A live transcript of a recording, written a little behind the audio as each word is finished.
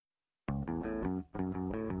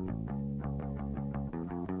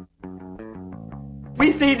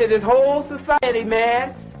We see that this whole society,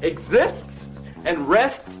 man, exists and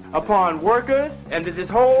rests upon workers, and that this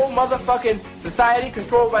whole motherfucking society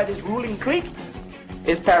controlled by this ruling clique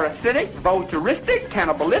is parasitic, vulturistic,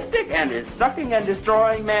 cannibalistic, and is sucking and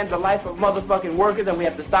destroying, man, the life of motherfucking workers, and we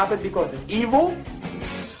have to stop it because it's evil.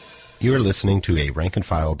 You are listening to a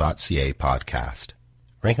RankandFile.ca podcast.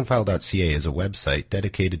 RankandFile.ca is a website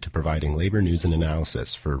dedicated to providing labor news and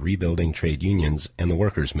analysis for rebuilding trade unions and the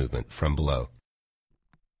workers' movement from below.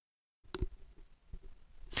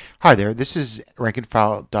 Hi there, this is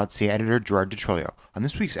RankandFile.ca editor Gerard DiTrolio. On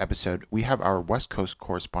this week's episode, we have our West Coast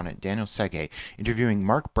correspondent Daniel Sege interviewing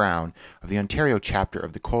Mark Brown of the Ontario chapter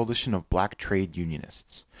of the Coalition of Black Trade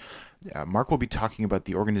Unionists. Mark will be talking about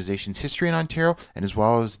the organization's history in Ontario, and as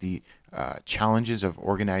well as the challenges of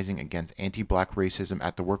organizing against anti-black racism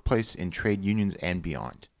at the workplace, in trade unions, and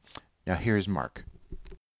beyond. Now here's Mark.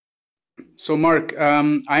 So Mark,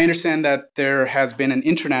 I understand that there has been an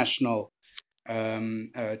international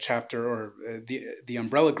chapter or the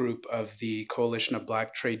umbrella group of the Coalition of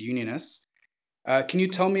Black Trade Unionists. Can you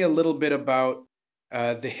tell me a little bit about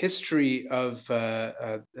the history of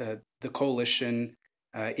the coalition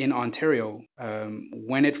in Ontario,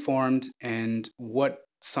 when it formed, and what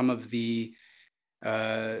some of the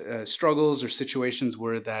struggles or situations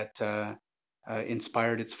were that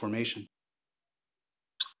inspired its formation?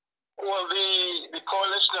 Well, the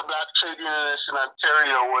Coalition of Black Trade Unionists in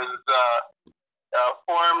Ontario was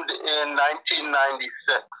formed in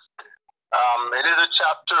 1996. It is a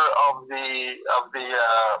chapter of the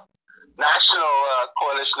National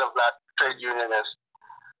Coalition of Black Trade Unionists.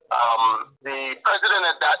 The president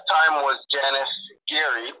at that time was Janice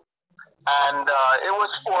Geary, and it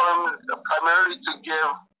was formed primarily to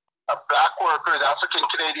give black workers, African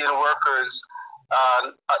Canadian workers,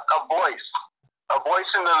 a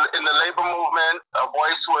voice in the labor movement, a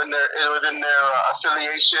voice within their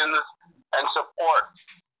affiliations and support.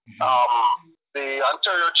 The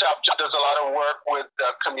Ontario chapter does a lot of work with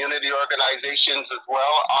community organizations as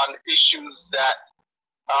well on issues that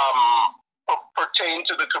pertain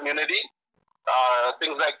to the community,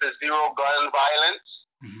 things like the zero gun violence.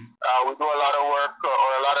 We do a lot of work or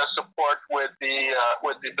a lot of support with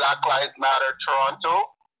the Black Lives Matter Toronto,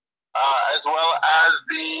 as well as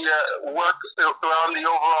the work around the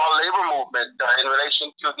overall labor movement in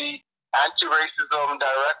relation to the anti-racism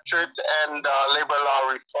directorate and labor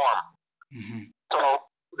law reform.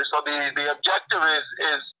 So the objective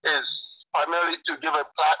is primarily to give a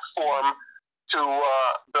platform to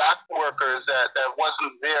black workers that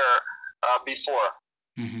wasn't there before.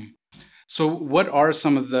 So what are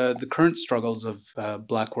some of the current struggles of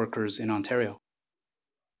black workers in Ontario?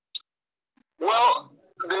 Well,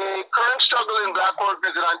 the current struggle in black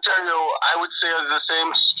workers in Ontario, I would say, are the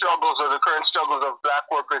same struggles or the current struggles of black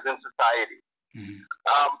workers in society.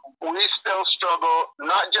 We still struggle,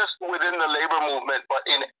 not just within the labor movement, but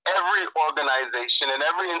in every organization, in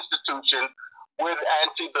every institution, with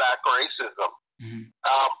anti-black racism.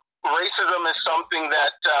 Racism is something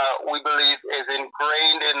that we believe is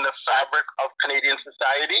ingrained in the fabric of Canadian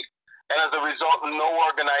society, and as a result, no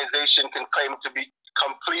organization can claim to be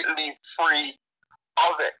completely free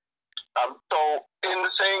of it. So in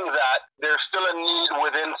saying that, there's still a need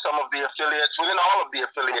within some of the affiliates, within all of the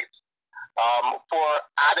affiliates, for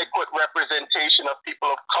adequate representation of people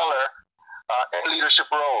of color in leadership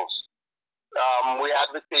roles. We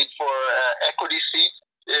advocate for equity seats.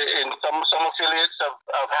 In some affiliates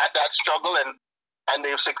have had that struggle, and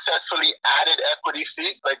they've successfully added equity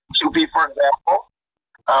seats, like QP, for example.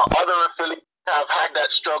 Other affiliates have had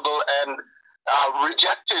that struggle and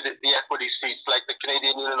rejected the equity seats, like the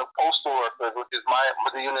Canadian Union of Postal Workers, which is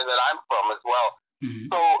the union that I'm from as well.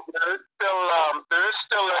 So there is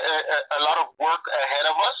still a lot of work ahead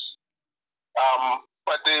of us,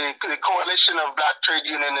 but the Coalition of Black Trade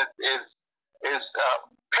Union is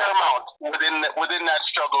paramount within that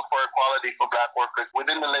struggle for equality for black workers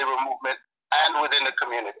within the labor movement and within the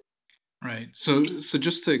community. Right. So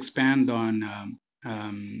just to expand on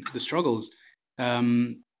the struggles,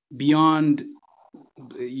 beyond,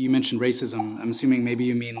 you mentioned racism. I'm assuming maybe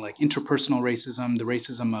you mean like interpersonal racism, the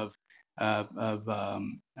racism of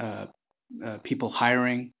people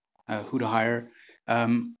hiring, who to hire.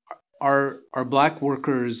 Are black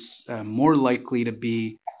workers more likely to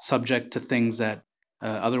be subject to things that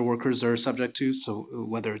other workers are subject to? So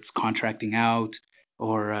whether it's contracting out,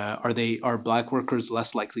 or are black workers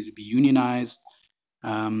less likely to be unionized?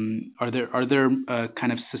 Are there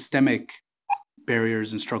kind of systemic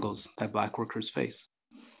barriers and struggles that black workers face?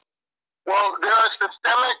 Well, there are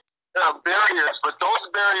systemic barriers, but those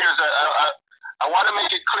barriers want to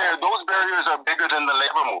make it clear, those barriers are bigger than the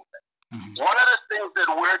labor movement. Mm-hmm. One of the things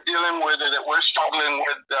that we're dealing with or that we're struggling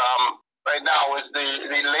with right now is the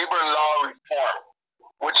labor law reform,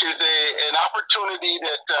 which is an opportunity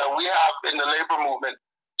that we have in the labor movement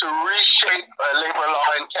to reshape labor law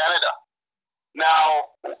in Canada.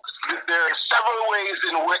 Now, there are several ways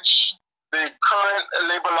in which the current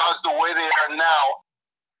labor laws, the way they are now,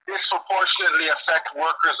 disproportionately affect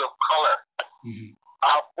workers of color. Mm-hmm.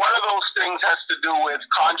 One of those things has to do with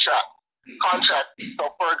contract. So,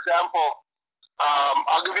 for example,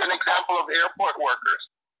 I'll give you an example of airport workers.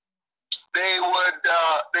 They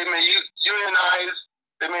may unionize,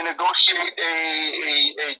 they may negotiate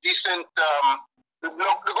a decent,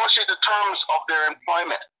 negotiate the terms of their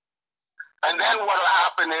employment. And then what will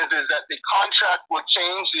happen is that the contract will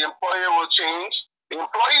change, the employer will change, the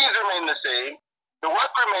employees remain the same, the work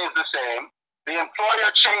remains the same, the employer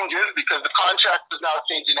changes because the contract is now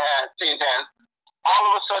changing hands. All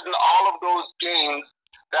of a sudden, all of those gains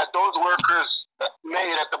that those workers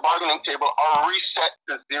made at the bargaining table are reset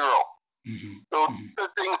to zero. Mm-hmm. So these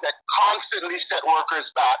are things that constantly set workers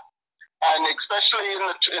back, and especially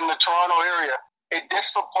in the Toronto area, a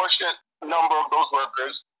disproportionate number of those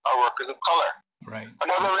workers are workers of color. Right.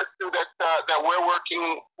 Another issue that we're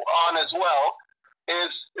working on as well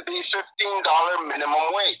is the $15 minimum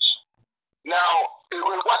wage. Now, it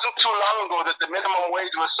wasn't too long ago that the minimum wage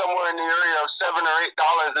was somewhere in the area of $7 or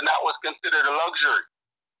 $8, and that was considered a luxury.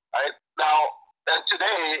 Right? Now,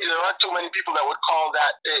 today, there aren't too many people that would call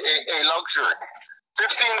that a luxury.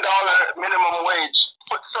 $15 minimum wage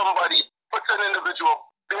puts an individual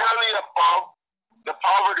barely above the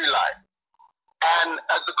poverty line. And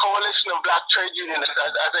as the Coalition of Black Trade Unions,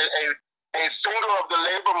 as a finger of the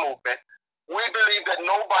labor movement, we believe that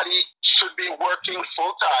nobody should be working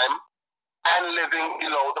full-time and living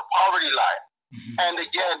below the poverty line. Mm-hmm. And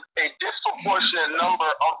again, a disproportionate number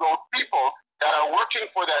of those people that are working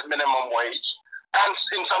for that minimum wage, and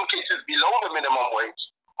in some cases below the minimum wage,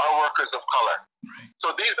 are workers of color. Right.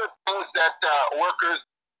 So these are things that workers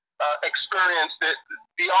experience that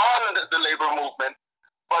beyond the labor movement,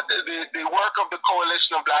 but the work of the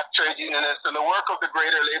Coalition of Black Trade Unionists and the work of the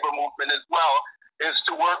greater labor movement as well is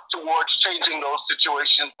to work towards changing those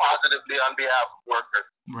situations positively on behalf of workers.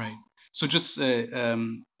 Right. So just,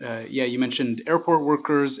 you mentioned airport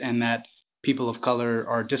workers and that people of color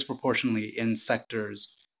are disproportionately in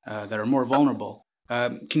sectors that are more vulnerable.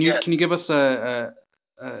 Can you give us a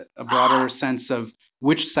broader sense of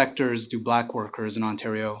which sectors do Black workers in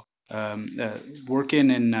Ontario work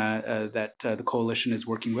in and that the coalition is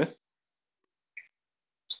working with?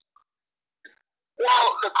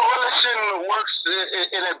 Well, the coalition works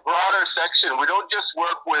in a broader section. We don't just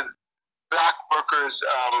work with Black workers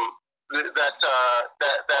that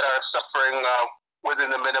are suffering within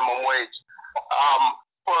the minimum wage.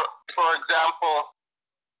 For example,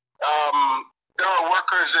 there are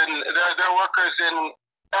workers in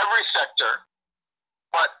every sector.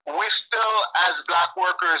 But we still, as Black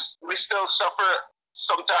workers, we still suffer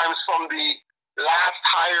sometimes from the last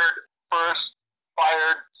hired, first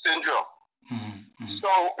fired syndrome. Mm-hmm.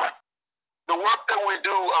 So the work that we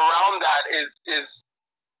do around that is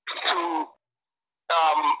to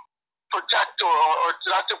protect or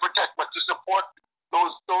not to protect, but to support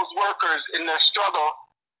those workers in their struggle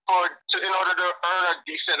in order to earn a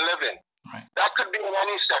decent living. Right. That could be in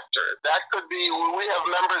any sector. That could be, we have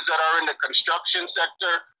members that are in the construction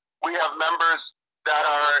sector. We have members that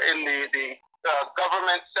are in the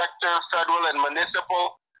government sector, federal and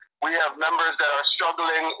municipal. We have members that are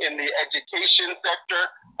struggling in the education sector,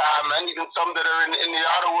 and even some that are in the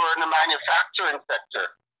auto or in the manufacturing sector.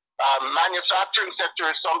 Manufacturing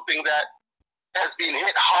sector is something that has been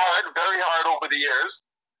hit hard, very hard over the years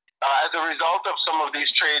as a result of some of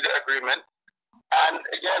these trade agreements. And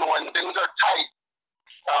again, when things are tight,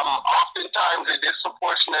 oftentimes a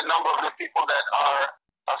disproportionate number of the people that are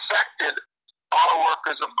affected are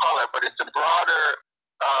workers of color, but it's a broad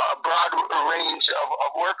range of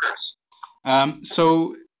workers.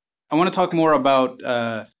 So I want to talk more about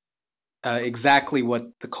exactly what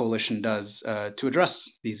the coalition does to address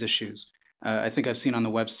these issues. I think I've seen on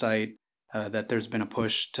the website that there's been a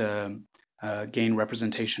push to gain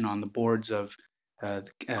representation on the boards of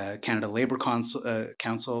Canada Labour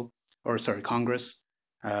Council, Congress,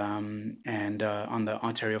 and on the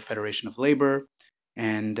Ontario Federation of Labour,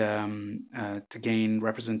 and to gain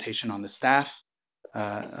representation on the staff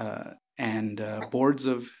and boards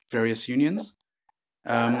of various unions.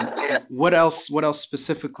 What else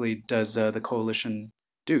specifically does the coalition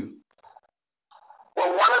do? Well,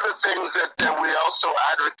 one of the things that we also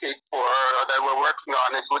advocate for, that we're working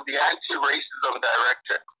on, is with the anti-racism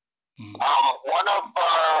directive. One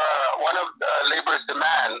of labor's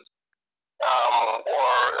demands,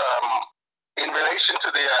 in relation to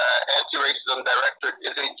the anti-racism directorate,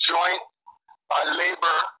 is a joint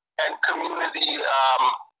labor and community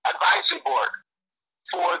advisory board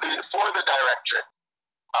for the directorate.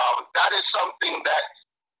 That is something that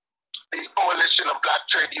the Coalition of Black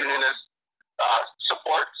Trade Unionists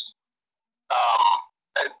supports,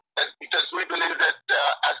 because we believe that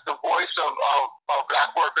as the voice of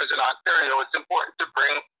Black workers in Ontario, it's important to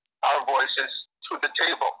bring our voices to the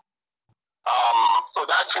table. So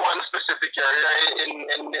that's one specific area.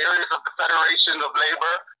 In areas of the Federation of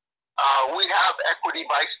Labor, we have equity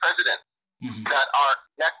vice presidents that are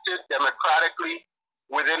elected democratically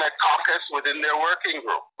within a caucus, within their working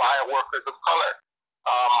group by workers of color.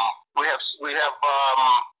 We have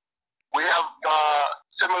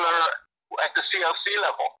similar at the CLC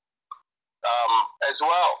level as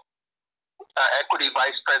well. Equity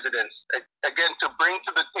vice presidents, again, to bring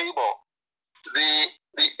to the table the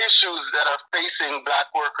issues that are facing Black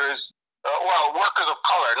workers, workers of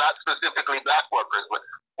color, not specifically Black workers, but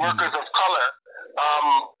workers of color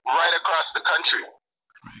right across the country.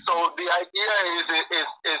 So the idea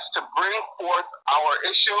is to bring forth our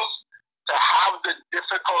issues, to have the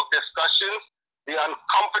difficult discussions, the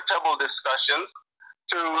uncomfortable discussions,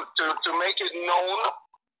 to make it known,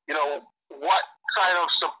 what kind of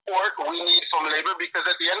support we need from labor, because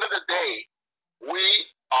at the end of the day, we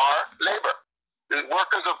are labor. The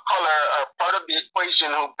workers of color are part of the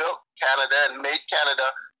equation who built Canada and made Canada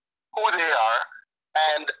who they are.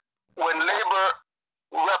 And when labor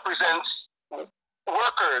represents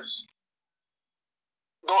workers,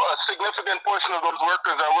 though a significant portion of those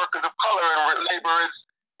workers are workers of color, and labor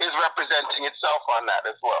is representing itself on that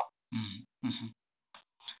as well. Mm-hmm.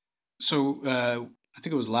 So I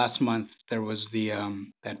think it was last month, there was the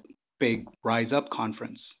that big Rise Up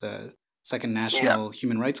conference, the second National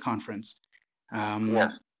Human Rights Conference.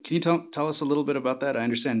 Can you tell us a little bit about that? I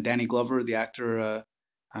understand Danny Glover, the actor,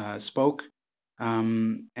 spoke.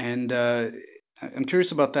 And I'm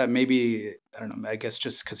curious about that. Maybe, I don't know, I guess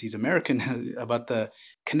just because he's American, about the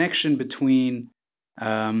connection between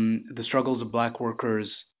the struggles of Black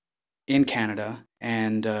workers in Canada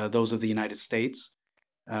and those of the United States.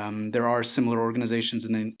 There are similar organizations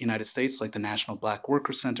in the United States, like the National Black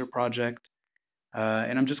Worker Center Project.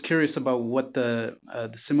 And I'm just curious about what the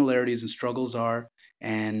similarities and struggles are,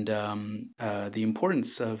 and the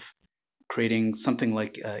importance of creating something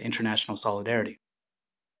like international solidarity.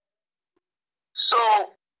 So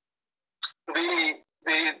the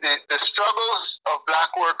struggles of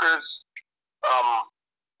Black workers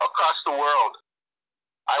across the world,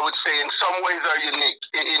 I would say in some ways are unique.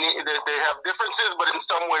 They have differences, but in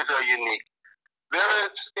some ways are unique. There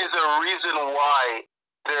is a reason why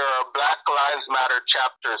there are Black Lives Matter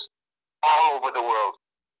chapters all over the world.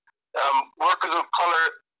 Workers of color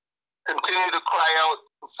continue to cry out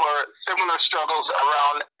for similar struggles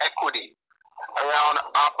around equity, around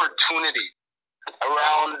opportunity,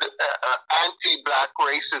 around anti-Black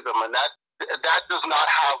racism, and that does not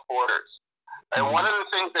have borders. And one of the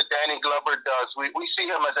things that Danny Glover does, we see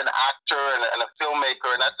him as an actor and a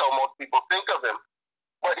filmmaker, and that's how most people think of him.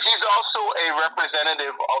 But he's also a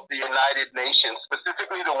representative of the United Nations,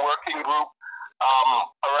 specifically the working group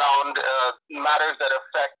around matters that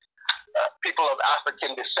affect people of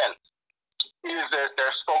African descent. He is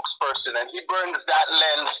their spokesperson, and he brings that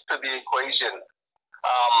lens to the equation.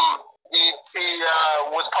 He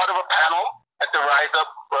was part of a panel at the Rise Up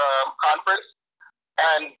conference,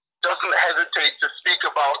 and doesn't hesitate to speak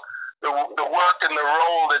about the work and the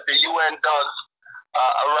role that the UN does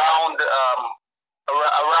around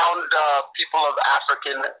people of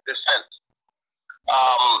African descent.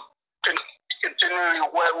 Continually,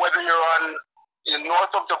 whether you're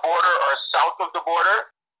north of the border or south of the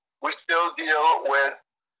border, we still deal with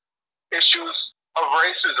issues of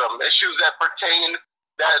racism, issues that pertain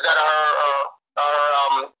that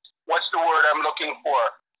are what's the word I'm looking for?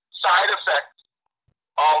 Side effects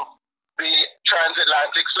of the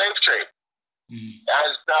transatlantic slave trade.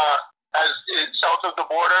 As south of the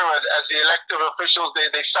border, as the elected officials, they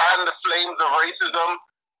fan the flames of racism.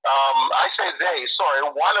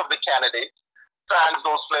 One of the candidates fans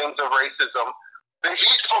those flames of racism. The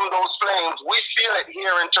heat from those flames, we feel it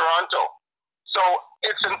here in Toronto. So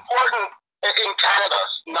it's important in Canada,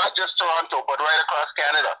 not just Toronto, but right across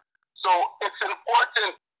Canada. So it's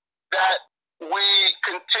important that we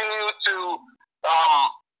continue to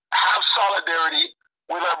have solidarity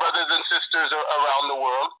with our brothers and sisters around the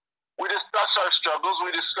world. We discuss our struggles.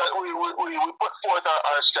 We put forth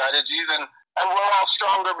our strategies, and we're all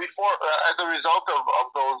stronger as a result of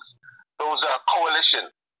those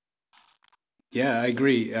coalitions. Yeah, I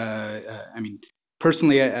agree. I mean,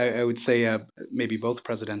 personally, I would say maybe both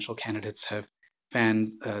presidential candidates have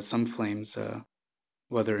fanned some flames,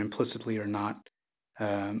 whether implicitly or not,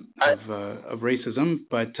 of racism.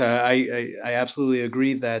 But I absolutely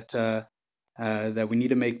agree that that we need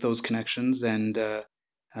to make those connections, and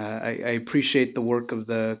I appreciate the work of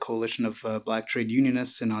the Coalition of Black Trade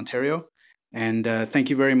Unionists in Ontario. And thank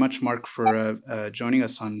you very much, Mark, for joining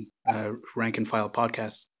us on Rank and File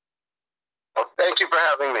Podcast. Thank you for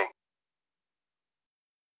having me.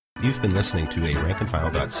 You've been listening to a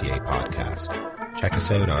rankandfile.ca podcast. Check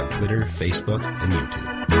us out on Twitter, Facebook, and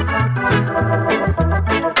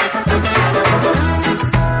YouTube.